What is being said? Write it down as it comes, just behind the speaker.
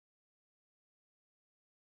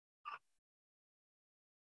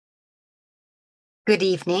Good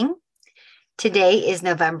evening. Today is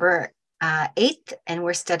November 8th, and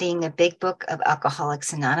we're studying the Big Book of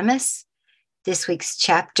Alcoholics Anonymous. This week's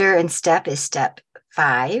chapter and step is step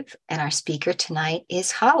 5, and our speaker tonight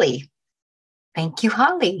is Holly. Thank you,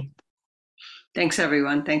 Holly. Thanks,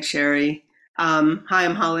 everyone. Thanks, Sherry. Hi,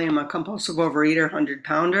 I'm Holly. I'm a compulsive overeater,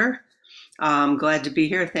 100-pounder. Glad to be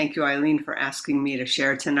here. Thank you, Eileen, for asking me to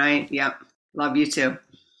share tonight. Yep, love you too,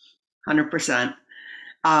 100%.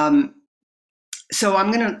 Um, so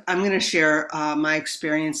I'm gonna share my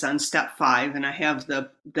experience on step 5, and I have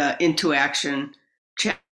the Into Action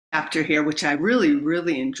chapter here, which I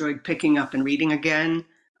really enjoyed picking up and reading again.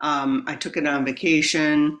 I took it on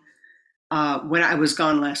vacation when I was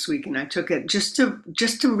gone last week, and I took it just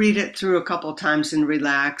to read it through a couple times and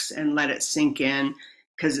relax and let it sink in,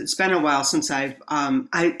 because it's been a while since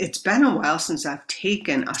it's been a while since I've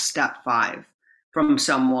taken a step 5 from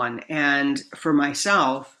someone, and for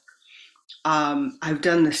myself, I've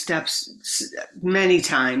done the steps many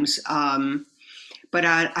times, but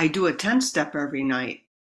I do a 10 step every night,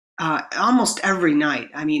 almost every night.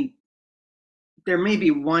 I mean, there may be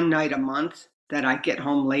one night a month that I get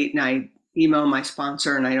home late and I email my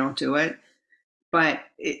sponsor and I don't do it, but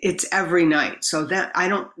it's every night. So that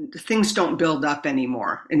things don't build up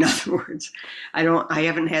anymore. In other words, I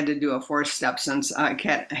haven't had to do a 4 step since I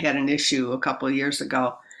had an issue a couple of years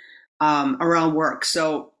ago around work.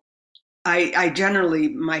 So I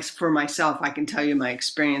generally, for myself, I can tell you my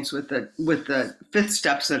experience with the 5th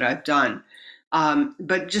steps that I've done.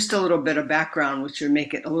 But just a little bit of background, which would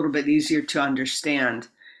make it a little bit easier to understand.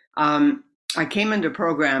 I came into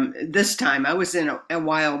program this time. I was in a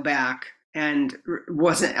while back and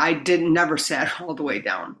wasn't. I didn't never sat all the way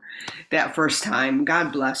down that first time.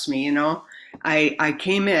 God bless me, you know. I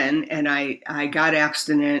came in and I got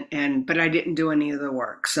abstinent, but I didn't do any of the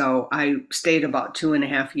work. So I stayed about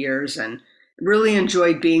 2.5 years and really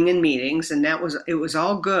enjoyed being in meetings, and it was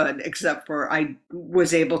all good except for I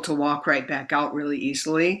was able to walk right back out really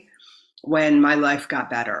easily when my life got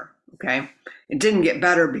better. Okay. It didn't get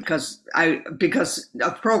better because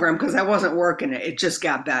of program, because I wasn't working it. It just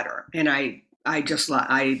got better. And I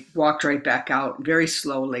walked right back out very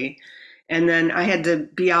slowly. And then I had to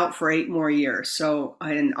be out for 8 more years. So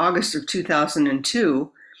in August of 2002,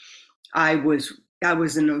 I was I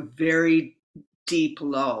was in a very deep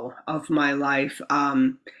low of my life.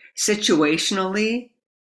 Situationally,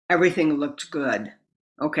 everything looked good.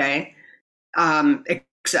 Okay.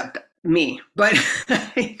 Except me. But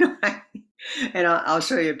you know, and I'll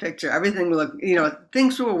show you a picture. Everything looked,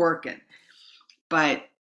 things were working, but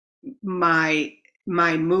my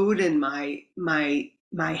my mood and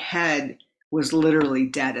my head was literally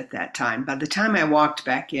dead at that time. By the time I walked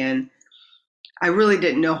back in, I really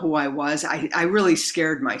didn't know who I was. I really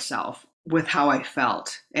scared myself with how I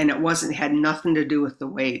felt, and it wasn't had nothing to do with the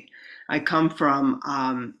weight. I come from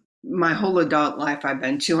my whole adult life. I've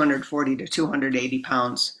been 240 to 280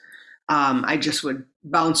 pounds. I just would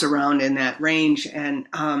bounce around in that range, and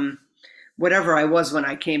whatever I was when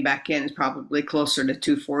I came back in is probably closer to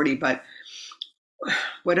 240. But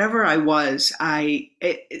whatever I was,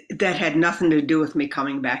 that had nothing to do with me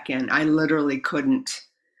coming back in. I literally couldn't.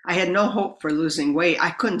 I had no hope for losing weight. I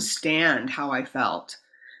couldn't stand how I felt.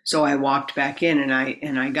 So I walked back in,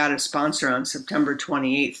 and I got a sponsor on September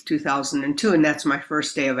 28th, 2002, and that's my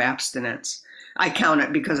first day of abstinence. I count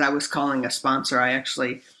it because I was calling a sponsor. I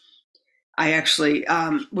actually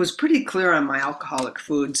was pretty clear on my alcoholic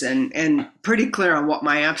foods and pretty clear on what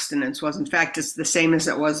my abstinence was. In fact, it's the same as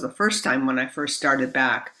it was the first time when I first started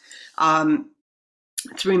back. Um,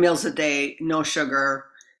 3 meals a day, no sugar.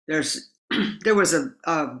 There's there was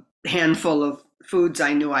a handful of foods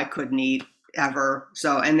I knew I couldn't eat ever,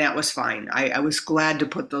 so and that was fine. I was glad to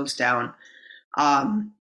put those down.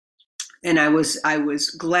 Um, and I was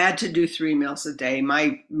glad to do 3 meals a day.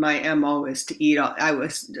 My mo is to eat. I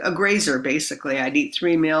was a grazer basically. I'd eat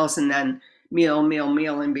 3 meals and then meal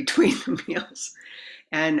in between the meals.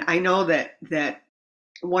 And I know that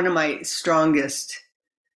one of my strongest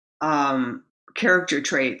um, character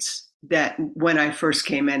traits that when I first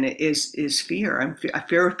came in is fear. A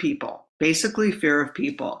fear of people, basically fear of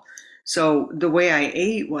people. So the way I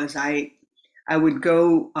ate was I would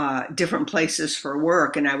go different places for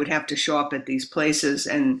work, and I would have to show up at these places,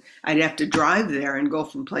 and I'd have to drive there and go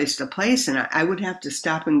from place to place, and I would have to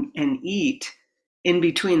stop and eat in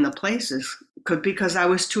between the places because I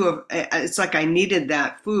was too. It's like I needed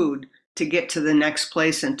that food to get to the next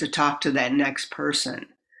place and to talk to that next person.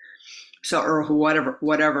 So or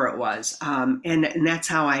whatever it was, and that's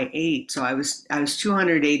how I ate. So I was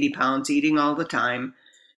 280 pounds, eating all the time,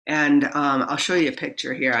 and I'll show you a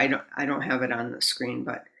picture here. I don't have it on the screen,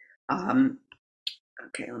 but um,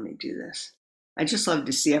 Okay, let me do this. I just love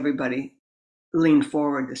to see everybody lean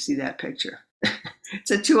forward to see that picture.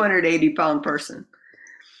 It's a 280-pound person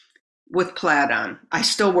with plaid on. I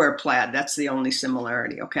still wear plaid. That's the only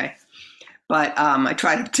similarity, okay? But I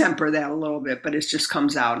try to temper that a little bit, but it just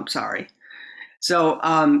comes out. I'm sorry. So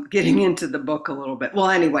getting into the book a little bit. Well,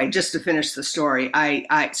 anyway, just to finish the story,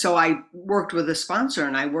 I worked with a sponsor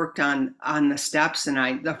and I worked on the steps,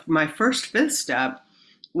 and my first fifth step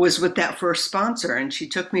was with that first sponsor, and she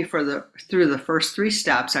took me through the first three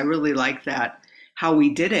steps. I really liked that, how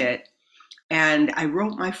we did it. And I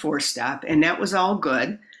wrote my fourth step, and that was all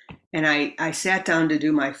good. And I sat down to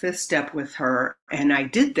do my fifth step with her, and I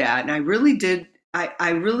did that, and I really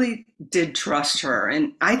did trust her.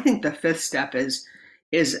 And I think the fifth step is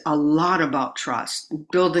a lot about trust,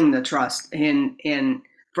 building the trust in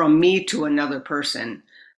from me to another person.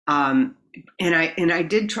 And I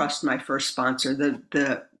did trust my first sponsor.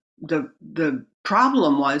 The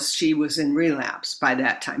problem was she was in relapse by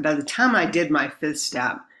that time. By the time I did my fifth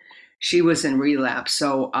step, she was in relapse.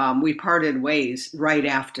 So we parted ways right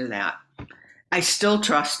after that. I still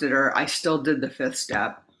trusted her. I still did the fifth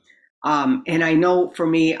step. And I know for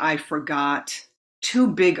me, I forgot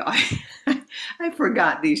I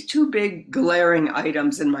forgot these two big glaring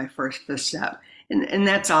items in my first fifth step. And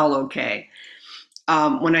that's all okay.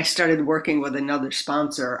 When I started working with another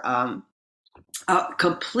sponsor, a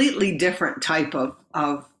completely different type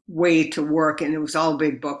of way to work. And it was all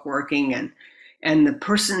big book working, and the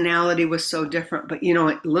personality was so different. But,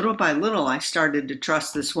 little by little, I started to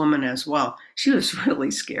trust this woman as well. She was really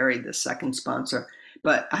scary, the second sponsor,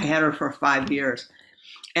 but I had her for 5 years.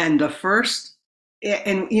 And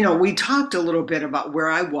we talked a little bit about where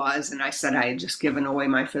I was, and I said I had just given away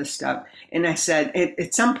my fifth step. And I said,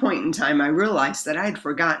 at some point in time, I realized that I had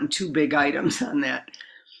forgotten two big items on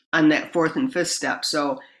that fourth and fifth step.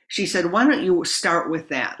 So she said, why don't you start with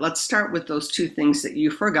that? Let's start with those two things that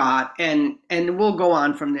you forgot, and we'll go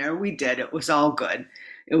on from there. We did. It was all good.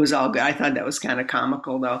 It was all good. I thought that was kind of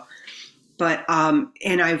comical, though. But,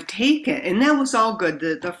 and I've taken, and that was all good.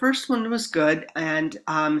 The first one was good, and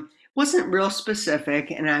wasn't real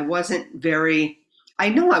specific, and I wasn't very, I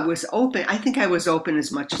know I was open. I think I was open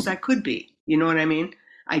as much as I could be. You know what I mean?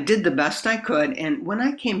 I did the best I could. And when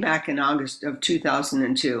I came back in August of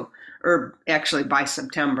 2002, or actually by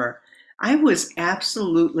September, I was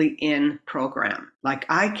absolutely in program. Like,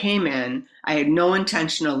 I came in, I had no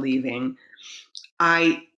intention of leaving.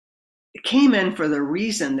 I came in for the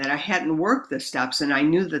reason that I hadn't worked the steps, and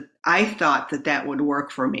I thought that would work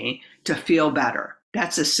for me to feel better.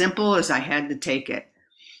 That's as simple as I had to take it.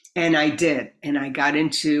 And I did. And I got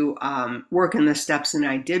into working the steps, and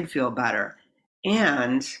I did feel better.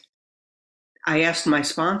 And I asked my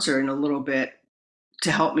sponsor in a little bit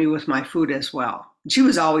to help me with my food as well. She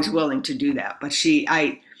was always willing to do that, but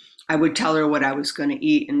I would tell her what I was going to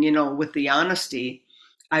eat. And, with the honesty,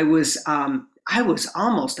 I was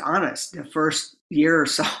almost honest the first year or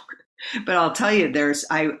so. But I'll tell you,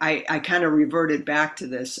 I kind of reverted back to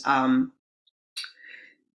this.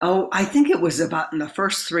 I think it was about in the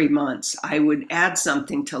first 3 months, I would add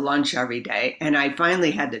something to lunch every day. And I finally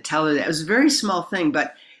had to tell her that. It was a very small thing,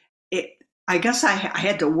 but I guess I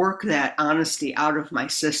had to work that honesty out of my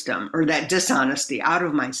system, or that dishonesty out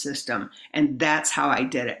of my system. And that's how I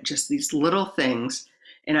did it. Just these little things.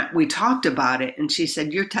 And we talked about it, and she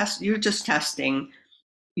said, you're just testing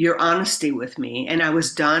your honesty with me. And I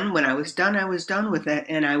was done. When I was done, I was done with it.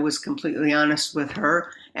 And I was completely honest with her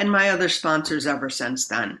and my other sponsors ever since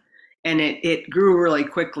then. And it grew really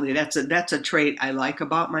quickly. That's a trait I like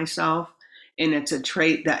about myself. And it's a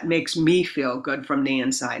trait that makes me feel good from the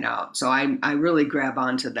inside out. So I really grab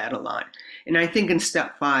onto that a lot. And I think in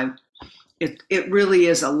step 5, it really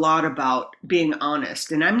is a lot about being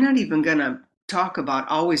honest. And I'm not even going to talk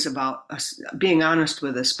always about being honest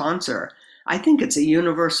with a sponsor. I think it's a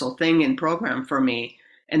universal thing in program for me,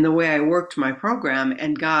 and the way I worked my program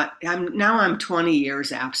and I'm 20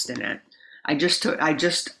 years abstinent. I just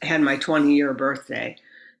had my 20-year birthday,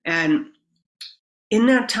 and in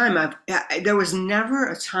that time, there was never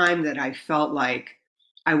a time that I felt like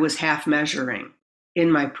I was half measuring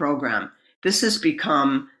in my program. This has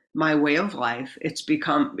become my way of life. It's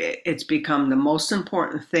become the most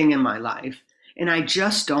important thing in my life, and I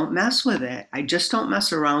just don't mess with it. I just don't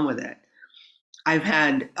mess around with it. I've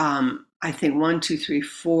had, I think 1, 2, 3,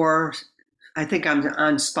 4. I think I'm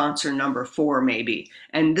on sponsor number 4, maybe.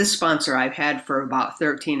 And this sponsor I've had for about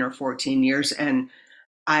 13 or 14 years, and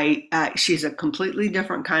she's a completely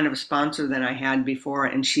different kind of sponsor than I had before,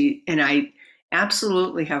 and I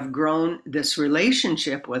absolutely have grown this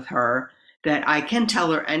relationship with her that I can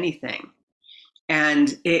tell her anything.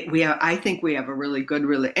 And I think we have a really good,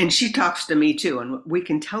 and she talks to me too, and we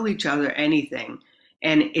can tell each other anything.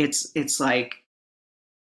 And it's like,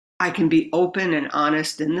 I can be open and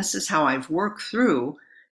honest. And this is how I've worked through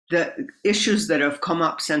the issues that have come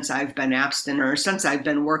up since I've been abstinent or since I've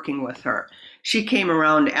been working with her. She came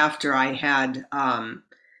around after I had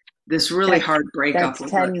this really hard breakup That's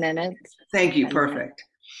with 10 minutes. Thank you. 10 Perfect.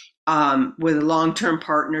 minutes. With a long-term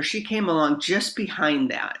partner. She came along just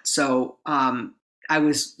behind that. So I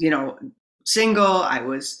was, single. I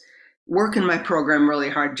was working my program really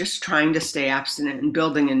hard, just trying to stay abstinent and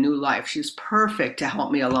building a new life. She was perfect to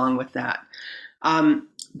help me along with that.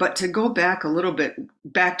 But to go back a little bit,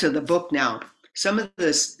 back to the book now,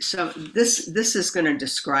 this is going to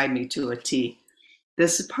describe me to a T.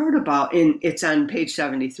 This part it's on page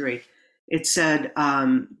 73. It said,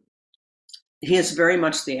 he is very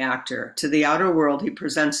much the actor. To the outer world, he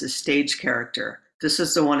presents his stage character. This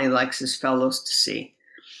is the one he likes his fellows to see.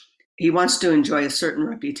 He wants to enjoy a certain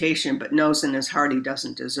reputation, but knows in his heart he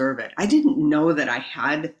doesn't deserve it. I didn't know that I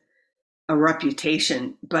had a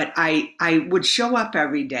reputation, but I would show up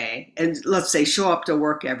every day, and let's say show up to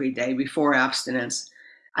work every day before abstinence.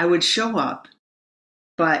 I would show up,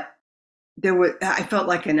 but I felt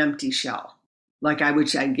like an empty shell. Like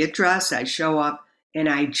I'd get dressed, I'd show up, and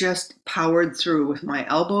I just powered through with my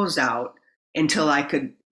elbows out until I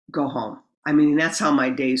could go home. I mean, that's how my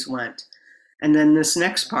days went. And then this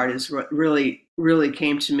next part is what really, really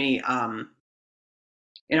came to me. And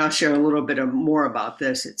I'll share a little bit more about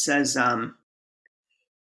this. It says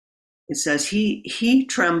he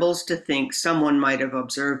trembles to think someone might have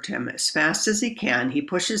observed him. As fast as he can, he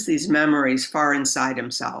pushes these memories far inside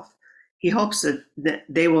himself. He hopes that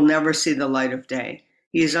they will never see the light of day.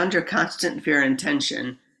 He is under constant fear and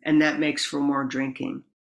tension, and that makes for more drinking.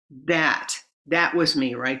 That was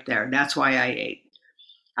me right there. That's why I ate.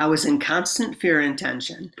 I was in constant fear and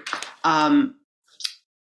tension. And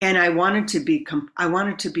I wanted to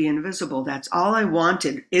be invisible. That's all I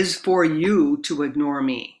wanted, is for you to ignore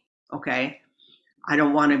me. Okay. I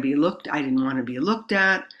didn't want to be looked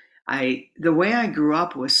at. The way I grew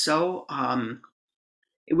up was so,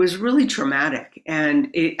 it was really traumatic.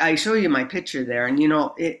 And I show you my picture there, and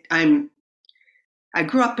I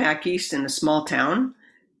grew up back east in a small town.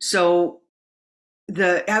 So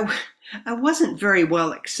I wasn't very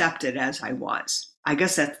well accepted as I was. I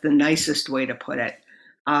guess that's the nicest way to put it.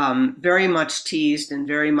 Very much teased, and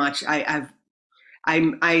very much I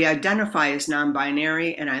identify as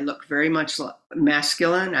non-binary, and I look very much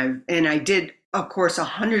masculine. I did, of course,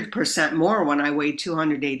 100% more when I weighed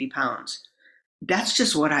 280 pounds. That's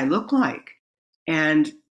just what I look like.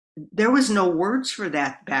 And there was no words for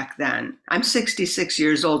that back then. I'm 66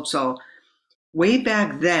 years old, so way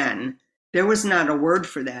back then, there was not a word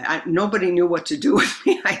for that. Nobody knew what to do with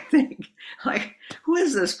me, I think. Like, who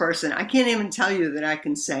is this person? I can't even tell you that I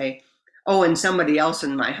can say, oh, and somebody else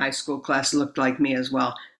in my high school class looked like me as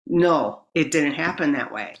well. No, it didn't happen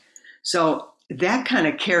that way. So that kind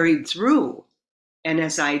of carried through. And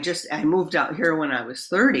as I moved out here when I was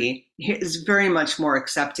 30, it's very much more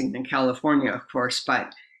accepting than California, of course,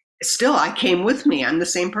 but still I came with me. I'm the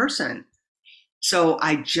same person. So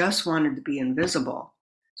I just wanted to be invisible.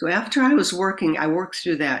 So after I worked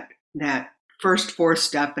through that first 4th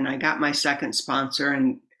step, and I got my second sponsor,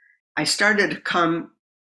 and I started to come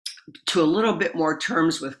to a little bit more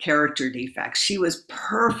terms with character defects. She was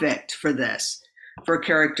perfect for this, for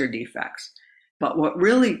character defects. But what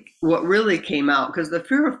really came out, because the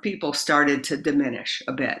fear of people started to diminish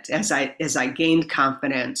a bit as I gained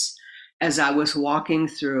confidence, as I was walking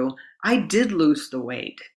through, I did lose the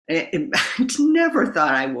weight. I never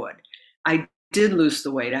thought I would. I did lose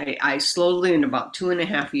the weight. I slowly, in about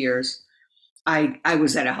 2.5 years, I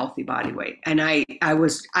was at a healthy body weight, and I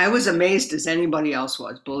was amazed as anybody else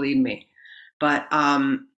was, believe me. But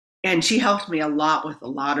and she helped me a lot with a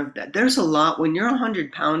lot of that. There's a lot when you're a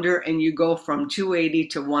 100-pounder and you go from 280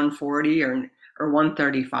 to 140 or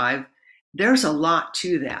 135. There's a lot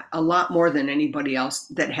to that, a lot more than anybody else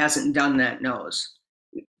that hasn't done that knows.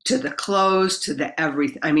 To the clothes, to the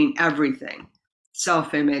everything. I mean, everything.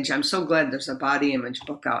 Self-image. I'm so glad there's a body image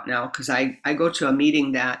book out now, because I go to a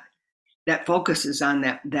meeting that focuses on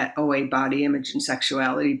that OA body image and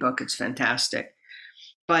sexuality book. It's fantastic.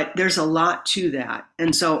 But there's a lot to that.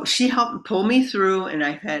 And so she helped pull me through, and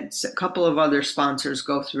I've had a couple of other sponsors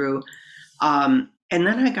go through. And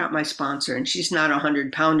then I got my sponsor, and she's not a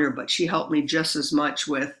 100-pounder, but she helped me just as much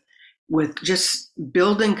with just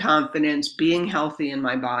building confidence, being healthy in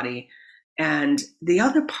my body. And the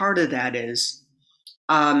other part of that is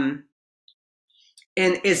the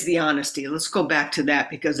honesty. Let's go back to that,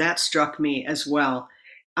 because that struck me as well.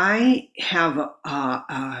 I have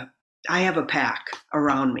a pack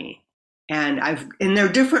around me, and they're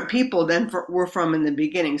different people than we're from in the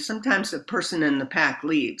beginning. Sometimes the person in the pack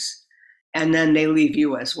leaves, and then they leave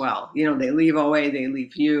you as well. You know, they leave OA, they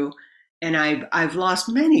leave you, and I've lost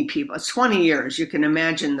many people. It's 20 years. You can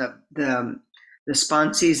imagine the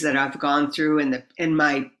sponsees that I've gone through, and the in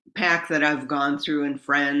my pack that I've gone through, and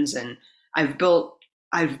friends, and I've built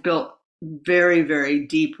very, very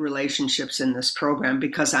deep relationships in this program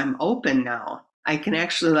because I'm open now. I can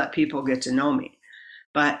actually let people get to know me.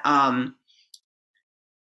 But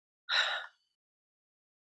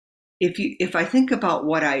if I think about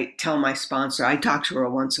what I tell my sponsor, I talk to her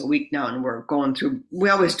once a week now, and we're going through. We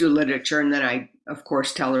always do literature, and then I, of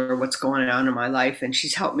course, tell her what's going on in my life, and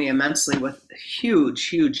she's helped me immensely with huge,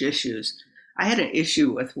 huge issues. I had an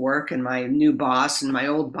issue with work and my new boss and my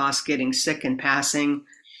old boss getting sick and passing.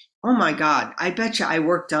 Oh my God. I bet you I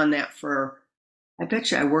worked on that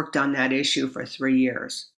issue for 3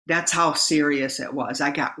 years. That's how serious it was.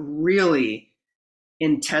 I got really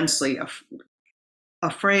intensely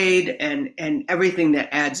afraid, and everything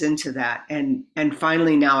that adds into that. And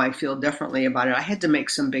finally now I feel differently about it. I had to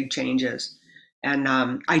make some big changes. And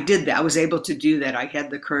I did that. I was able to do that. I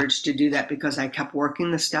had the courage to do that because I kept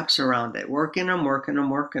working the steps around it, working them, working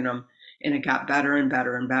them, working them, and it got better and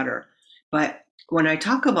better and better. But when I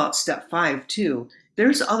talk about step 5 too,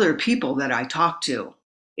 there's other people that I talk to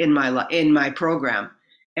in my program,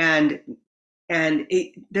 and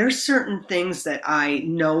there's certain things that I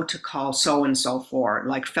know to call so and so for,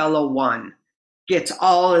 like fellow one gets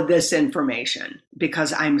all of this information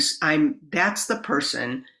because I'm that's the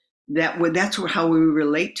person that's how we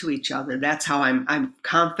relate to each other. That's how I'm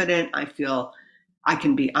confident. I feel I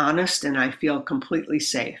can be honest, and I feel completely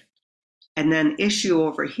safe. And then issue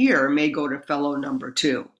over here may go to fellow number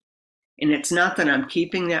 2. And it's not that I'm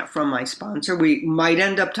keeping that from my sponsor. We might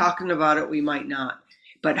end up talking about it, we might not.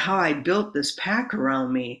 But how I built this pack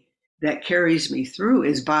around me that carries me through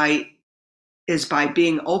is by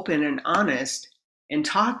being open and honest and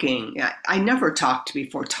talking. I never talked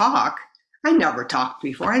before. I never talked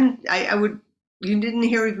before. I would you didn't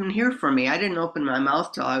even hear from me. I didn't open my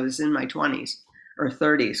mouth till I was in my 20s or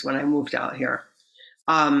 30s when I moved out here.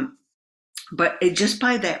 Um, but just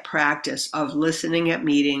by that practice of listening at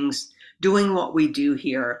meetings, doing what we do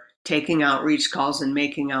here, taking outreach calls and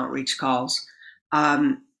making outreach calls,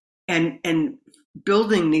 um, and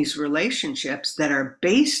building these relationships that are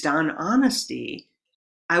based on honesty.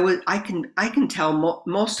 I can tell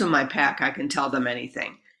most of my pack. I can tell them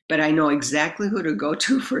anything, but I know exactly who to go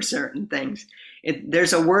to for certain things.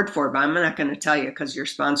 There's a word for it, but I'm not going to tell you because your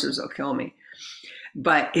sponsors will kill me.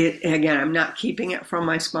 But again, I'm not keeping it from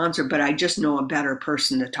my sponsor, but I just know a better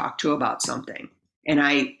person to talk to about something.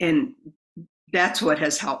 And that's what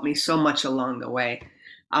has helped me so much along the way.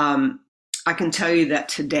 I can tell you that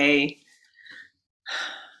today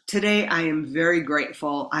I am very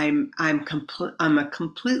grateful. I'm a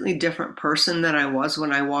completely different person than I was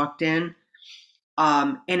when I walked in.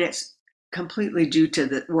 And it's completely due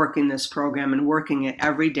to working this program and working it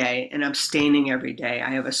every day and abstaining every day.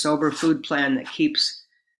 I have a sober food plan that keeps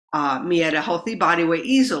me at a healthy body weight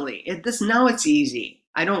easily. Now it's easy.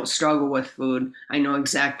 I don't struggle with food. I know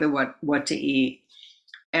exactly what to eat,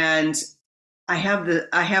 and I have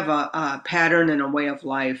a pattern and a way of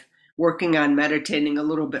life. Working on meditating a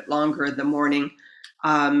little bit longer in the morning.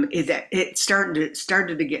 It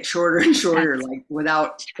started to get shorter and shorter, like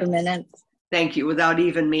without 2 minutes. Thank you. Without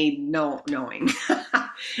even me knowing.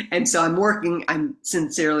 And so I'm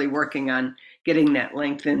sincerely working on getting that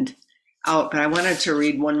lengthened out. But I wanted to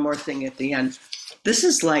read one more thing at the end. This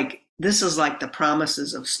is like the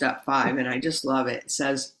promises of step 5, and I just love it. It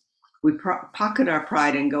says, we pocket our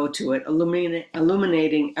pride and go to it,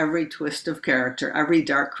 illuminating every twist of character, every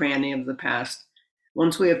dark cranny of the past.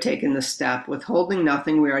 Once we have taken the step, withholding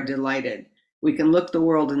nothing, we are delighted. We can look the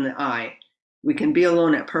world in the eye. We can be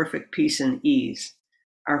alone at perfect peace and ease.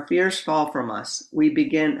 Our fears fall from us. We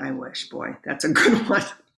begin, I wish, boy, that's a good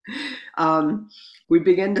one. We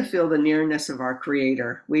begin to feel the nearness of our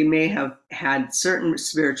Creator. We may have had certain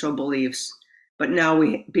spiritual beliefs, but now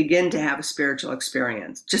we begin to have a spiritual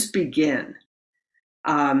experience. Just begin.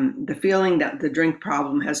 The feeling that the drink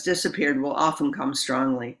problem has disappeared will often come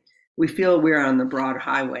strongly. We feel we're on the broad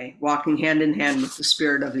highway, walking hand in hand with the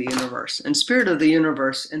spirit of the universe. And spirit of the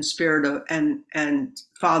universe and spirit of and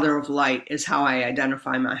Father of light is how I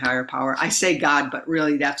identify my higher power. I say God, but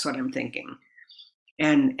really that's what I'm thinking.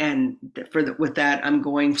 And with that, I'm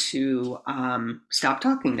going to stop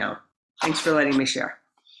talking now. Thanks for letting me share.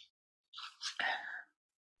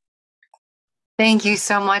 Thank you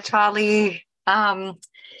so much, Holly.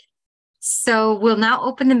 So we'll now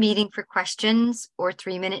open the meeting for questions or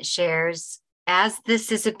 3-minute shares. As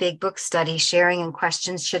this is a big book study, sharing and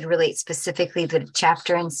questions should relate specifically to the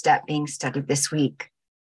chapter and step being studied this week.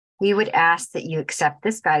 We would ask that you accept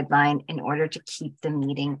this guideline in order to keep the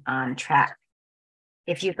meeting on track.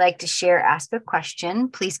 If you'd like to share, ask a question,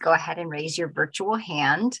 please go ahead and raise your virtual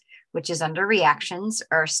hand, which is under reactions,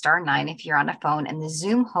 or *9 if you're on a phone, and the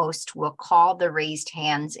Zoom host will call the raised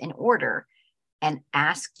hands in order and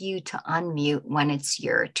ask you to unmute when it's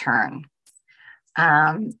your turn.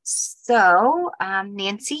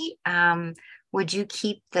 Nancy, would you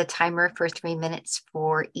keep the timer for 3 minutes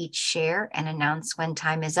for each share and announce when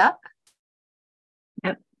time is up?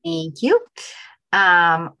 Yep. Thank you.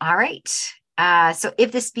 All right. So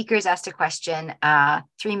if the speaker is asked a question,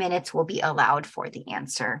 3 minutes will be allowed for the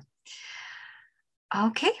answer.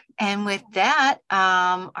 Okay. And with that,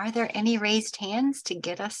 are there any raised hands to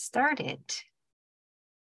get us started?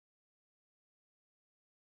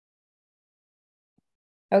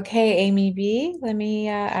 Okay, Amy B, let me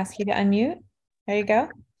ask you to unmute. There you go.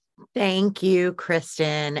 Thank you,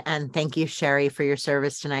 Kristen, and thank you, Sherry, for your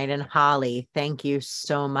service tonight. And Holly, thank you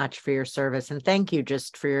so much for your service. And thank you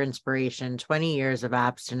just for your inspiration. 20 years of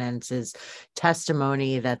abstinence is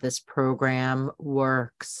testimony that this program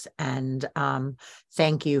works. And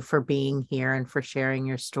thank you for being here and for sharing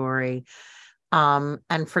your story. And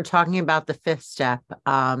for talking about the fifth step.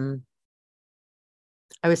 I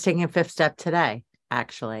was taking a fifth step today,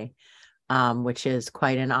 actually, which is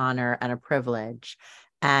quite an honor and a privilege.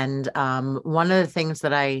 And one of the things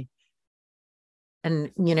that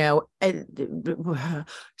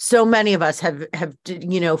so many of us have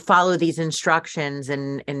follow these instructions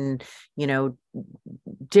in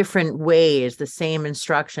different ways, the same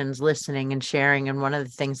instructions, listening and sharing. And one of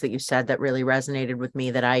the things that you said that really resonated with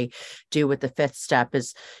me that I do with the fifth step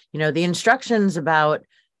is, the instructions about,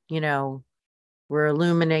 we're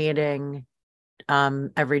illuminating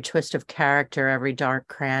every twist of character, every dark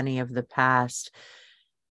cranny of the past.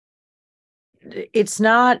 It's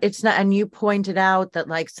not, and you pointed out that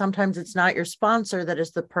sometimes it's not your sponsor that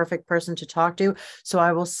is the perfect person to talk to. So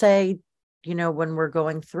I will say, when we're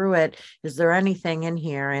going through it, is there anything in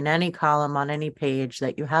here, in any column, on any page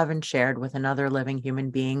that you haven't shared with another living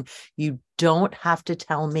human being? You don't have to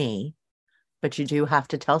tell me, but you do have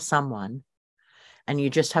to tell someone. And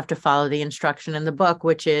you just have to follow the instruction in the book,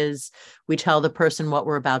 which is we tell the person what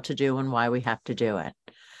we're about to do and why we have to do it.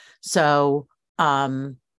 So,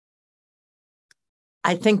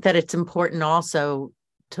 I think that it's important also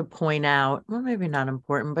to point out, well, maybe not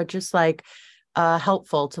important, but just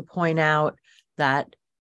helpful to point out that,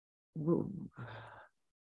 well,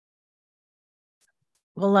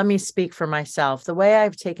 let me speak for myself. The way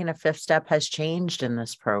I've taken a fifth step has changed in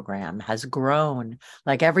this program, has grown,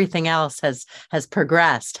 like everything else has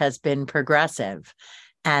progressed, has been progressive.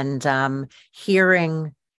 And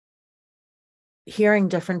hearing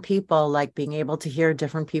different people, being able to hear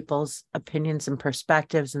different people's opinions and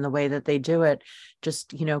perspectives and the way that they do it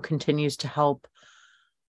just, continues to help.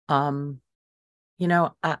 I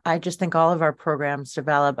just think all of our programs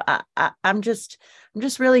develop. I'm just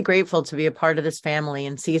really grateful to be a part of this family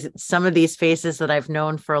and see some of these faces that I've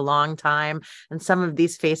known for a long time and some of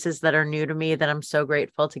these faces that are new to me that I'm so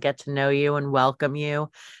grateful to get to know you and welcome you.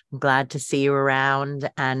 I'm glad to see you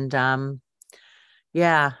around. And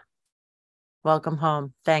yeah. Welcome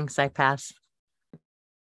home. Thanks. I pass.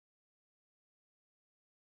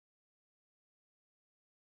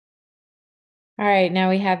 All right,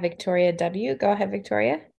 now we have Victoria W. Go ahead,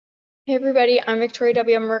 Victoria. Hey everybody, I'm Victoria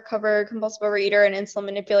W. I'm a recovered compulsive overeater and insulin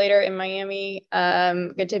manipulator in Miami.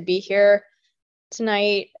 Good to be here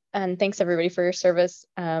tonight, and thanks everybody for your service.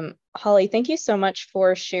 Holly, thank you so much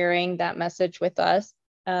for sharing that message with us.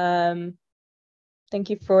 Thank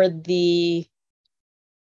you for the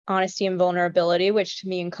honesty and vulnerability, which to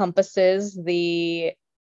me encompasses the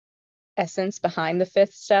essence behind the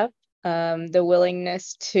fifth step, the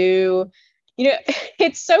willingness to,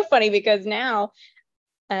 it's so funny because now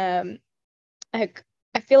I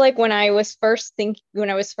feel like when I was first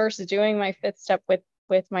doing my fifth step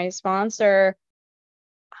with my sponsor,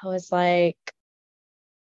 I was like,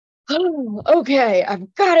 oh, okay,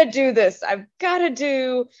 I've got to do this. I've got to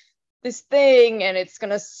do this thing and it's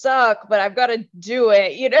gonna suck, but I've got to do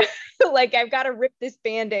it, I've got to rip this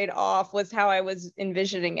Band-Aid off was how I was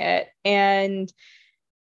envisioning it. And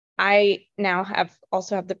I now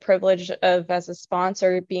also have the privilege of, as a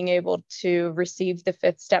sponsor, being able to receive the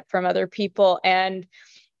fifth step from other people. And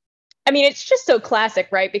I mean, it's just so classic,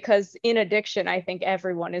 right? Because in addiction, I think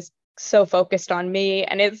everyone is so focused on me.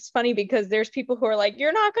 And it's funny because there's people who are like,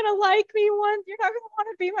 you're not going to like me once, you're not going to want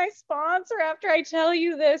to be my sponsor after I tell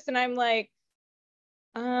you this. And I'm like,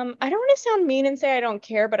 I don't want to sound mean and say I don't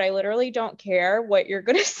care, but I literally don't care what you're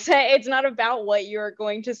going to say. It's not about what you're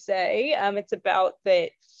going to say. It's about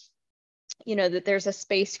that, that there's a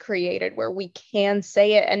space created where we can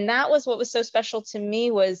say it. And that was what was so special to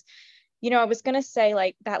me was, I was going to say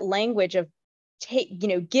like that language of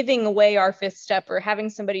giving away our fifth step or having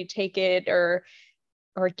somebody take it or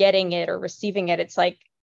getting it or receiving it. It's like,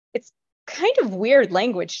 it's kind of weird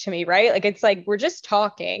language to me, right? Like, it's like, we're just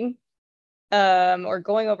talking or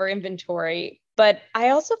going over inventory. But I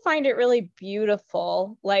also find it really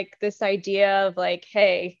beautiful, like this idea of like,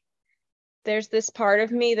 hey, there's this part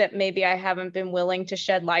of me that maybe I haven't been willing to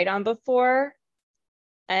shed light on before.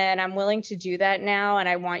 And I'm willing to do that now. And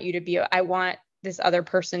I want this other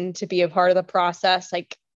person to be a part of the process,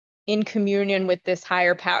 like in communion with this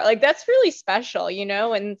higher power. Like that's really special,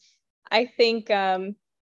 and I think I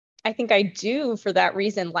do for that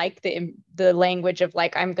reason, like the language of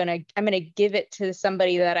like, I'm going to give it to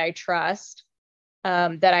somebody that I trust,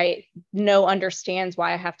 that I know understands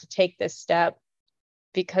why I have to take this step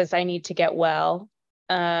because I need to get well.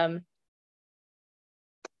 And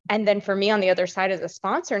then for me on the other side as a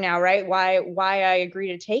sponsor now, right? Why I agree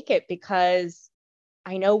to take it, because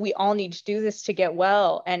I know we all need to do this to get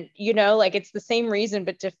well. And, like it's the same reason,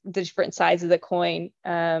 but the different sides of the coin.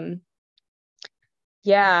 Yeah.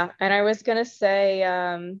 And I was going to say,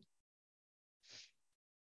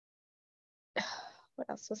 what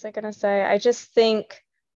else was I going to say? I just think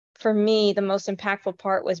for me, the most impactful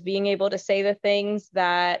part was being able to say the things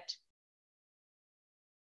that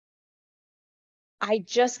I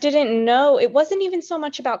just didn't know. It wasn't even so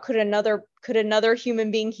much about could another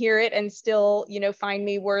human being hear it and still, find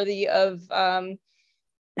me worthy of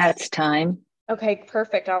That's time. Okay,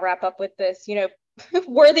 perfect. I'll wrap up with this,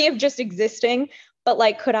 worthy of just existing. But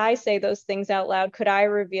like, could I say those things out loud? Could I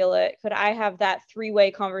reveal it? Could I have that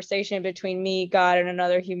three-way conversation between me, God, and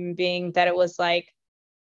another human being that it was like,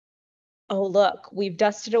 oh, look, we've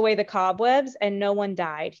dusted away the cobwebs and no one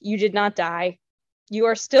died. You did not die. You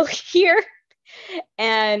are still here.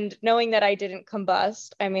 And knowing that I didn't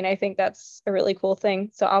combust, I mean, I think that's a really cool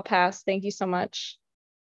thing. So I'll pass. Thank you so much.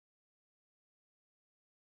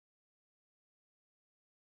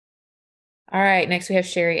 All right, next we have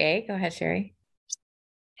Sherry A. Go ahead, Sherry.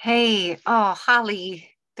 Hey, Holly,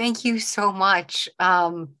 thank you so much.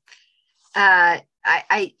 Yeah,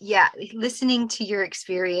 listening to your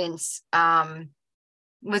experience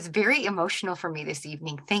was very emotional for me this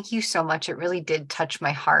evening. Thank you so much. It really did touch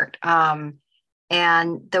my heart. And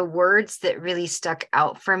the words that really stuck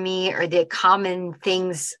out for me, or the common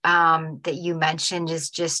things that you mentioned, is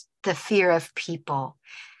just the fear of people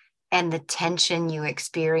and the tension you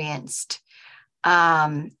experienced.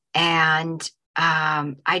 I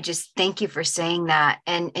just thank you for saying that.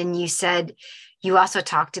 And you said, you also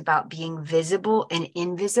talked about being visible and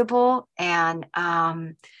invisible. And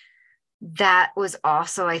that was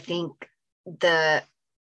also, I think,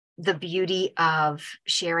 the beauty of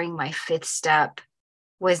sharing my fifth step,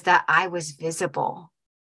 was that I was visible.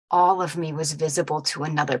 All of me was visible to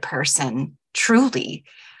another person, truly.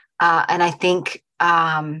 And I think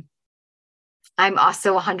I'm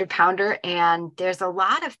also a 100-pounder, and there's a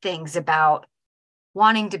lot of things about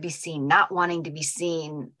wanting to be seen, not wanting to be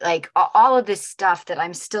seen, like all of this stuff that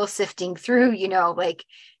I'm still sifting through, like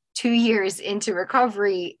 2 years into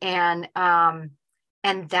recovery. And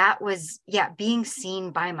that was, being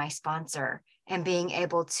seen by my sponsor and being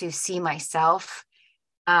able to see myself.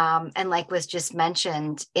 And like was just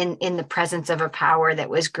mentioned, in the presence of a power that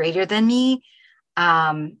was greater than me.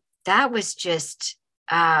 That was just,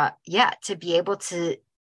 to be able to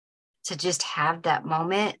just have that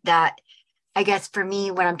moment. That, I guess for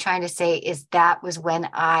me, what I'm trying to say is that was when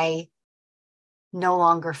I no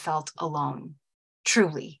longer felt alone.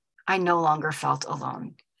 Truly, I no longer felt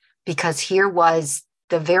alone, because here was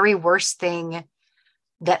the very worst thing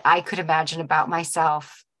that I could imagine about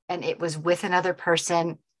myself. And it was with another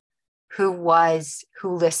person who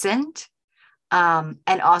listened,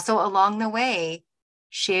 and also along the way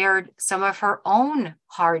shared some of her own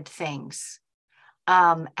hard things,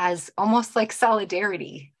 as almost like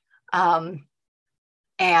solidarity. And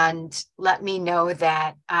let me know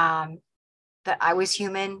that that I was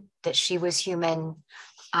human, that she was human.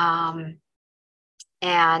 So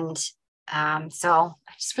I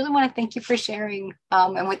just really want to thank you for sharing.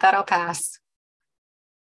 And with that, I'll pass.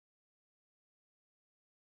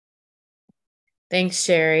 Thanks,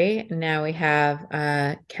 Sherry. Now we have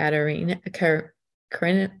Karinina.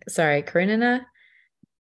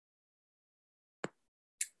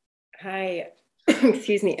 Hi.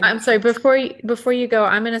 Excuse me. I'm sorry, before you go,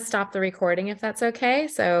 I'm going to stop the recording if that's okay.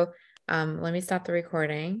 So let me stop the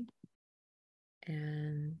recording.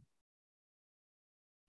 And